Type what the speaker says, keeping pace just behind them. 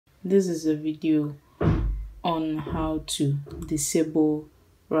This is a video on how to disable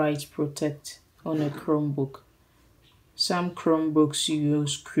write protect on a Chromebook. Some Chromebooks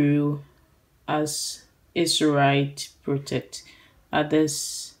use screw as its write protect.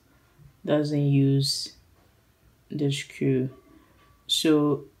 Others doesn't use the screw.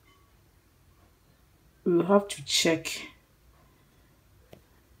 So we'll have to check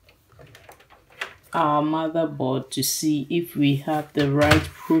our motherboard to see if we have the right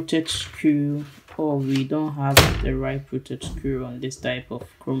protect screw or we don't have the right protect screw on this type of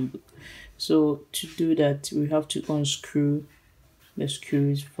Chromebook. So to do that, we have to unscrew the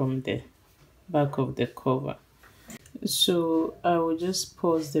screws from the back of the cover. So I will just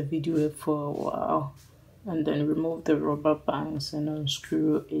pause the video for a while and then remove the rubber bands and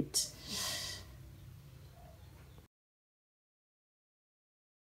unscrew it.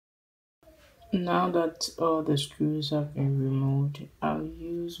 Now that all the screws have been removed, I'll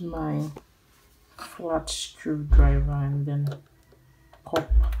use my flat screwdriver and then pop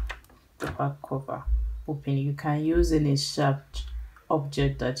the back cover open. You can use any sharp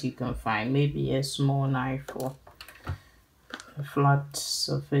object that you can find, maybe a small knife or a flat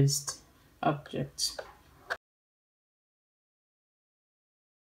surfaced object.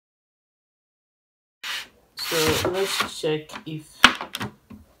 So let's check if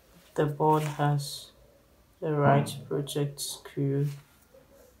the board has the right protect screw.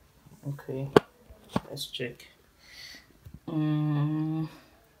 Okay, let's check. No.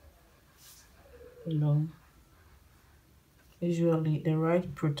 Usually the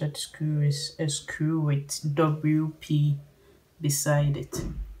right protect screw is a screw with WP beside it.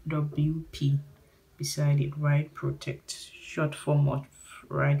 WP beside it, right protect, short form of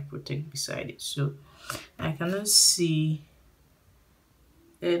right protect beside it. So I cannot see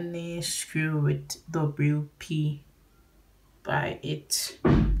any screw with WP by it.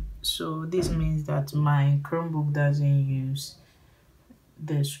 So this means that my Chromebook doesn't use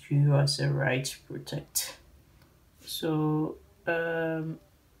the screw as a right protect. So to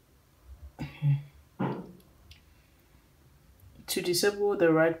disable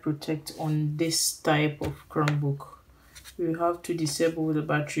the right protect on this type of Chromebook, we have to disable the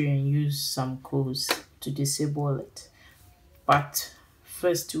battery and use some codes to disable it. But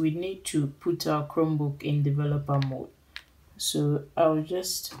first we need to put our Chromebook in developer mode. So I'll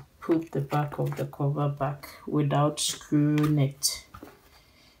just put the back of the cover back without screwing it.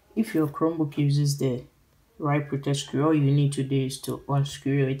 If your Chromebook uses the right protect screw, all you need to do is to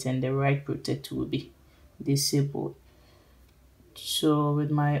unscrew it and the right protect will be disabled. So with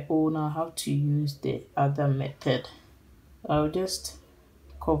my own, I'll have to use the other method. I'll just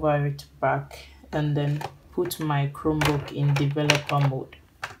cover it back and then put my Chromebook in developer mode.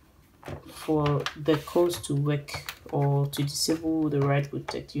 For the codes to work or to disable the right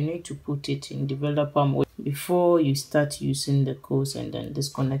protect, you need to put it in developer mode before you start using the codes and then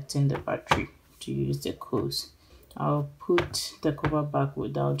disconnecting the battery to use the codes. I'll put the cover back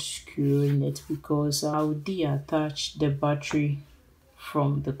without screwing it because I'll deattach the battery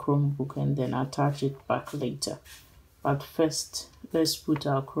from the Chromebook and then attach it back later. But first, let's put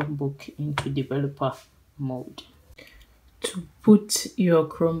our Chromebook into developer mode. To put your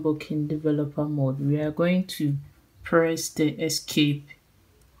Chromebook in developer mode, we are going to press the escape,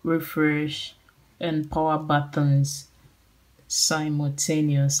 refresh, and power buttons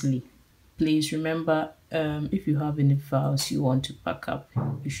simultaneously. Please remember, if you have any files you want to back up,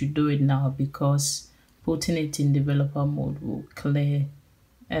 you should do it now because putting it in developer mode will clear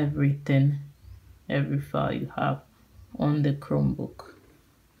everything, every file you have on the Chromebook.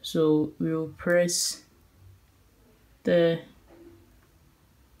 So we'll press the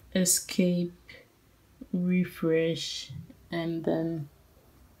escape, refresh, and then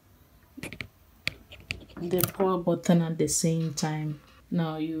the power button at the same time.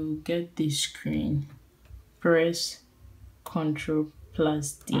 Now you get this screen. Press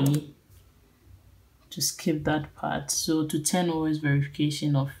ctrl+D to skip that part. So to turn OS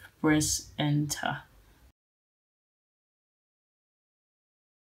verification off, press enter.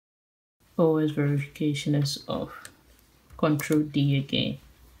 OS verification is off. Ctrl+D again.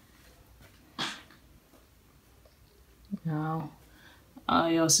 Now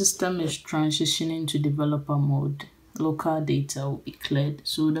your system is transitioning to developer mode. Local data will be cleared.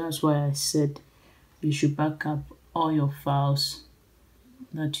 So that's why I said you should back up all your files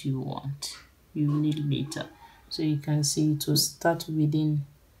that you want, you need later. So you can see it will start within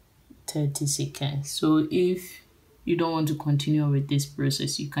 30 seconds. So if you don't want to continue with this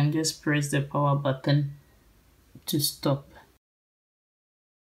process, you can just press the power button to stop.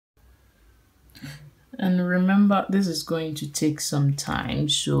 And remember, this is going to take some time,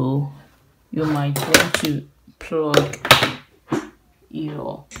 so you might want to plug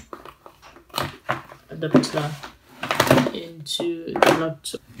your adapter into the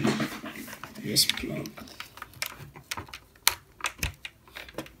laptop. Just plug.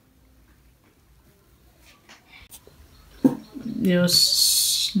 Your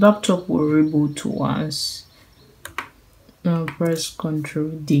laptop will reboot once. Now press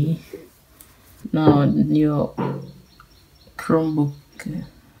Ctrl D. Now your Chromebook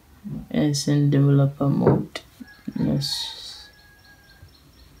is in developer mode. Let's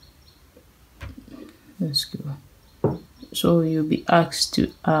go. So you'll be asked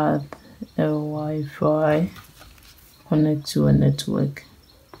to add a Wi-Fi, connect to a network.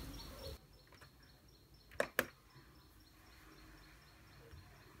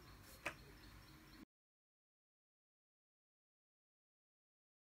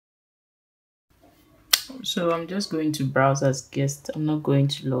 So I'm just going to browse as guest. I'm not going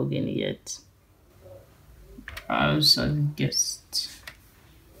to log in yet. Browse as guest.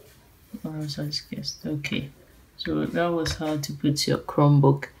 Browse as guest. Okay. So that was how to put your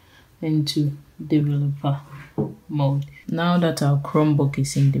Chromebook into developer mode. Now that our Chromebook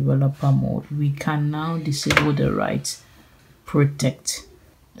is in developer mode, we can now disable the write protect.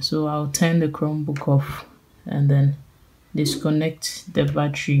 So I'll turn the Chromebook off and then disconnect the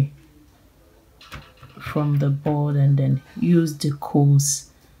battery from the board and then use the codes.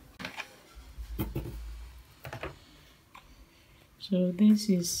 So this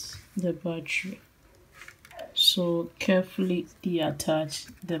is the battery. So carefully detach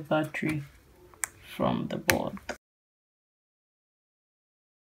the battery from the board.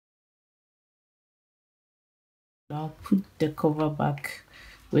 I'll put the cover back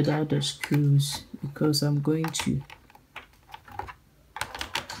without the screws because I'm going to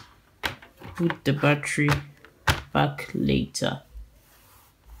put the battery back later.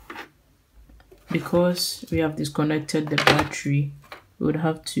 Because we have disconnected the battery, we would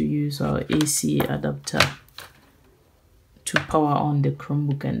have to use our AC adapter to power on the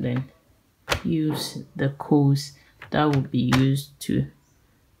Chromebook and then use the codes that will be used to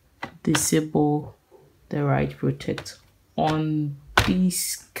disable the write protect on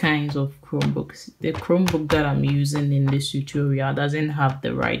these kinds of Chromebooks. The Chromebook that I'm using in this tutorial doesn't have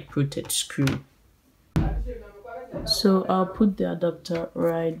the write protect screw. So I'll put the adapter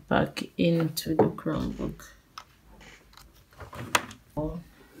right back into the Chromebook.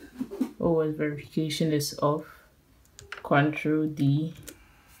 OS verification is off. Ctrl D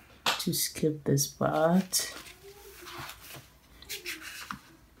to skip this part.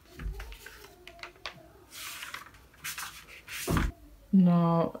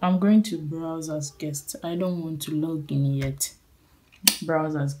 Now I'm going to browse as guest. I don't want to log in yet.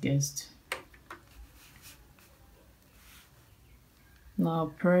 Browse as guest.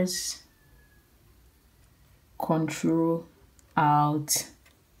 Now press Ctrl Alt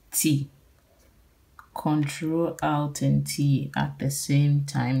T. Ctrl Alt and T at the same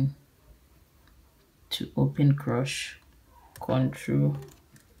time to open Crush. Ctrl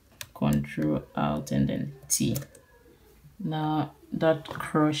Alt and then T. Now that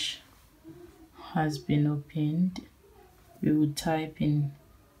Crush has been opened, we will type in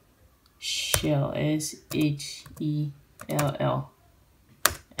shell, SHELL,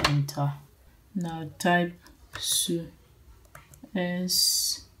 enter. Now type sudo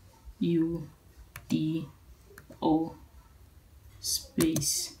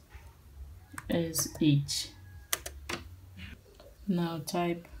space sh. Now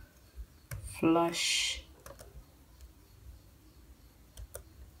type flashrom.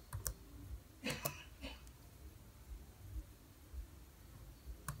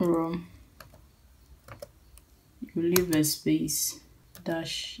 You leave a space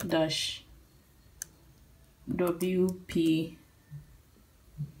dash wp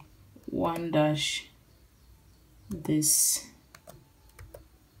 1 dash disable.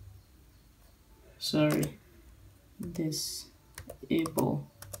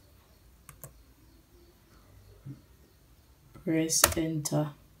 Press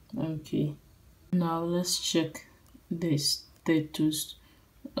enter. Okay, now let's check the status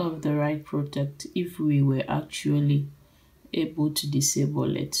of the write protect if we were actually able to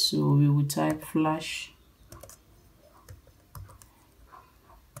disable it. So we will type flashrom,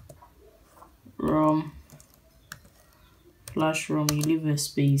 you leave a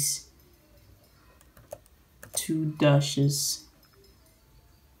space 2 dashes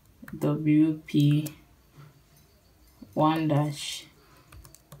wp 1 dash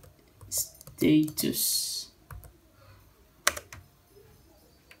status.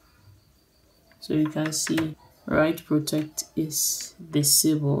 So So you can see write protect is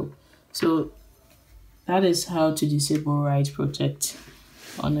disabled. So that is how to disable write protect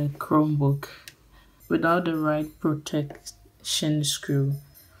on a Chromebook. Without the write protection screw,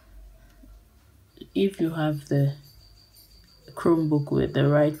 if you have the Chromebook with the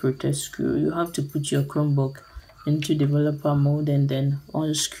write protect screw, you have to put your Chromebook into developer mode and then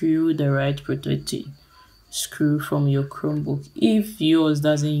unscrew the write protecting screw from your Chromebook. If yours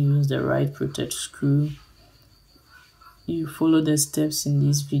doesn't use the write protect screw, you follow the steps in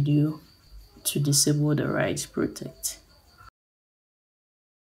this video to disable the write protect.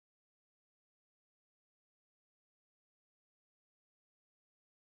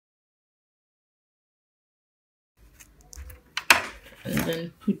 And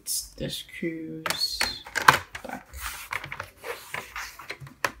then put the screws